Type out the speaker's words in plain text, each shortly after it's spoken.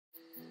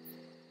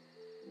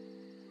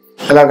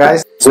Hello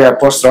guys, we are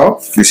Post-Draw.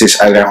 This is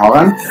Adrian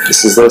Hogan.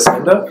 This is Luis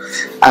and Adrian.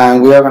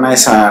 And we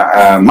organize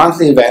a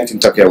monthly event in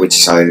Tokyo, which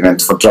is an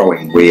event for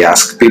drawing. We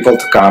ask people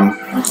to come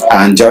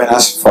and join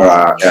us for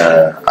a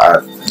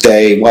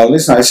day. Well,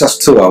 it's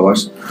just 2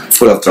 hours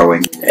full of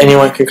drawing.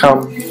 Anyone can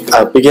come,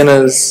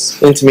 beginners,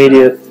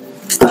 intermediate,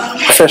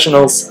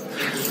 professionals,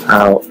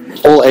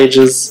 all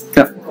ages.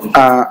 Yeah.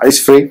 It's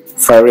free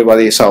for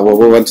everybody, so what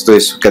we want to do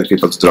is get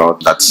people to draw.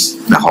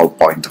 That's the whole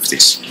point of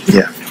this.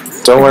 Yeah.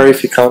 Don't worry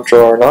if you can't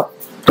draw or not.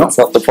 That's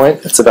not the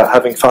point. It's about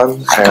having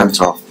fun I can't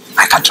draw.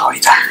 I can't draw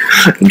either.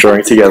 and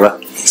drawing together.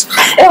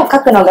 絵を描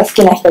くのが好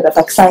きな人が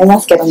たくさんいま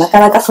すけど、なか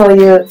なかそう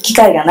いう機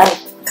会がない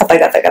方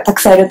々がた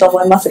くさんいると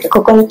思いますが、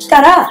ここに来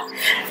たら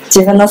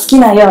自分の好き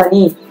なよう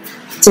に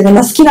自分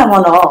の好きなも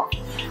のを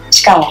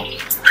しかも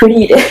フ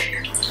リーで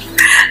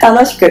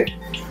楽しく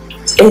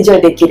エンジョ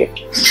イできる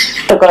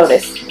ところで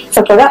す。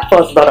そこがポ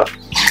ーズドロ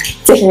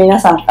ー。ぜひ皆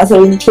さん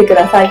遊びに来てく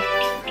ださい。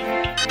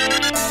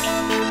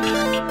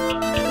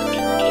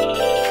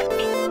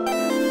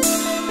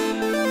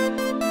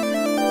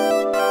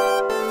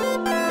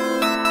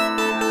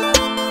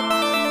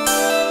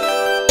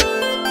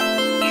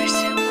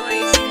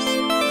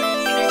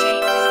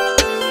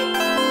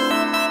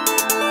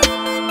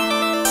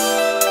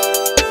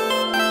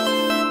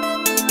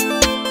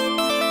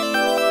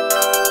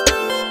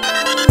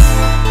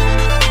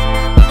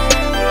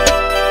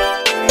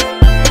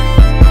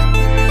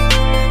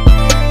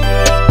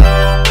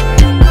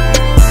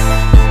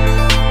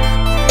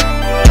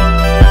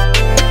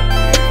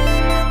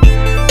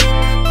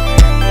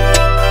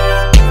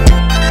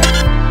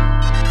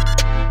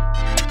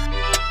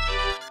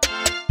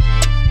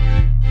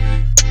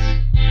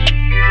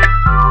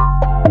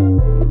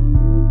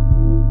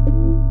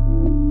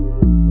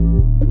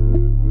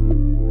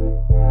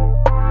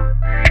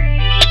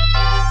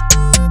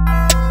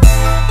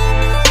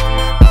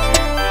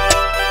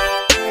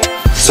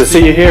So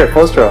see you here,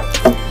 Post-Draw.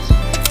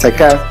 Take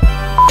care.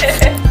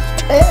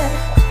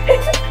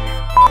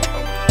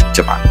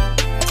 Japan.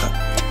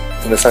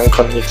 皆さん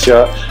こんにち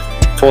は。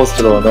ポー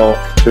ズドローの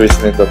ルイ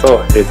ス・ネンダ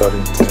とエイドリ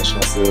ンと申し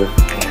ます。よ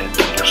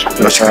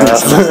ろしくお願いしま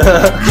す。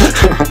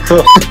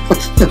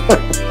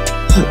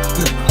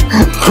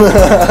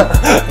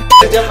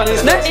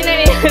Japanese.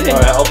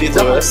 Alright, I'll be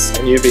Lewis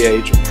and you be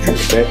Adrian.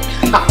 Okay.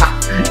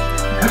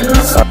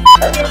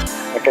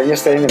 Can you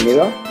stay in the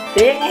middle?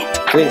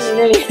 Please.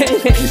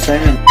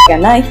 が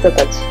ない人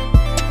たち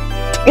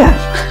が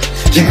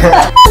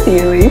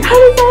言う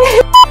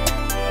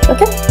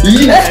Okay?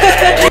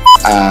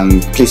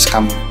 And please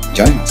come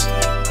join us.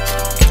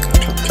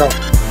 Come.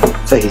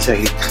 Say he.